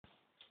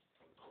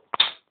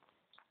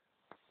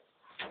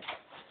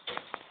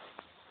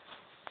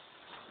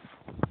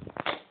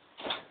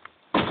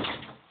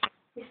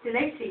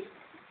Mr. Lacey.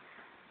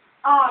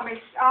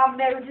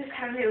 No, just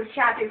had a little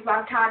chat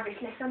about time this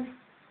lesson.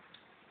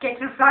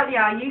 Getting up slightly,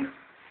 are you?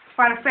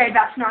 Well, I'm afraid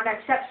that's not an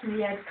exception in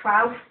the year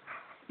 12.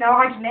 No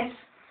idleness.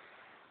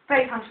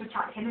 Very thanks for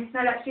chatting.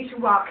 Now let's do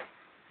some work.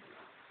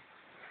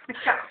 Miss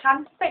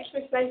Sheckolton. Thanks,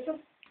 Miss Mason.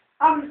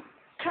 Can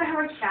I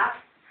have a chat?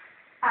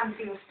 And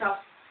do your stuff.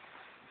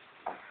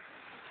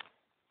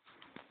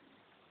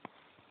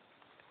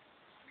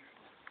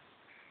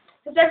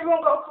 Has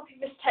everyone got a copy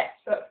of this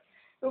textbook?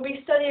 We'll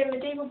be studying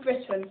medieval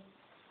Britain.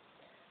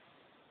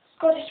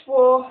 Scottish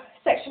War,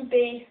 Section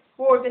B,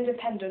 War of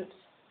Independence.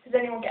 Does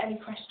anyone get any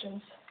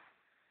questions?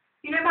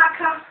 You know,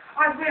 Maka,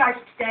 I've realised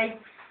today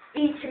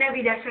each and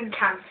every lesson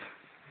counts.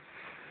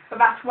 But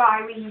that's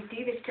why we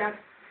do this job.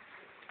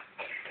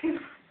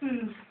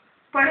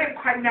 But I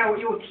don't quite know what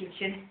you're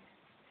teaching.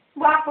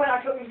 Well, I thought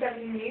I taught you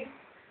something new.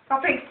 I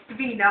think it's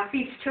davina.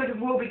 These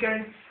children will be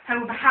going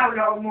home with a whole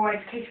lot more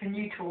education than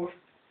you taught.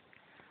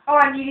 Oh,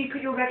 and you need to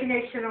put your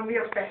resignation on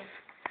real space.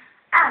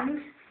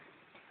 And,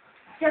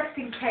 just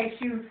in case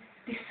you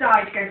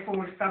decide to go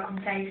forward with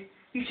Welcome Days,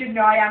 you should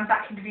know I am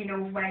back in davina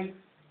all the way.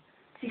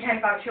 So you care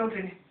about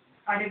children.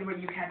 I don't know what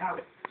you care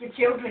about. Your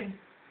children.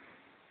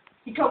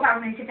 You talk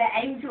about them as if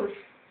they're angels.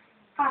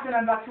 I don't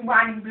know about some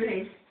whining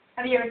bullies.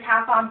 And the others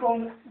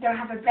don't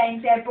have the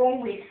brains they're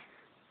born with.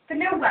 But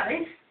no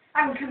worries.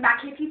 I will come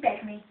back if you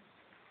beg me.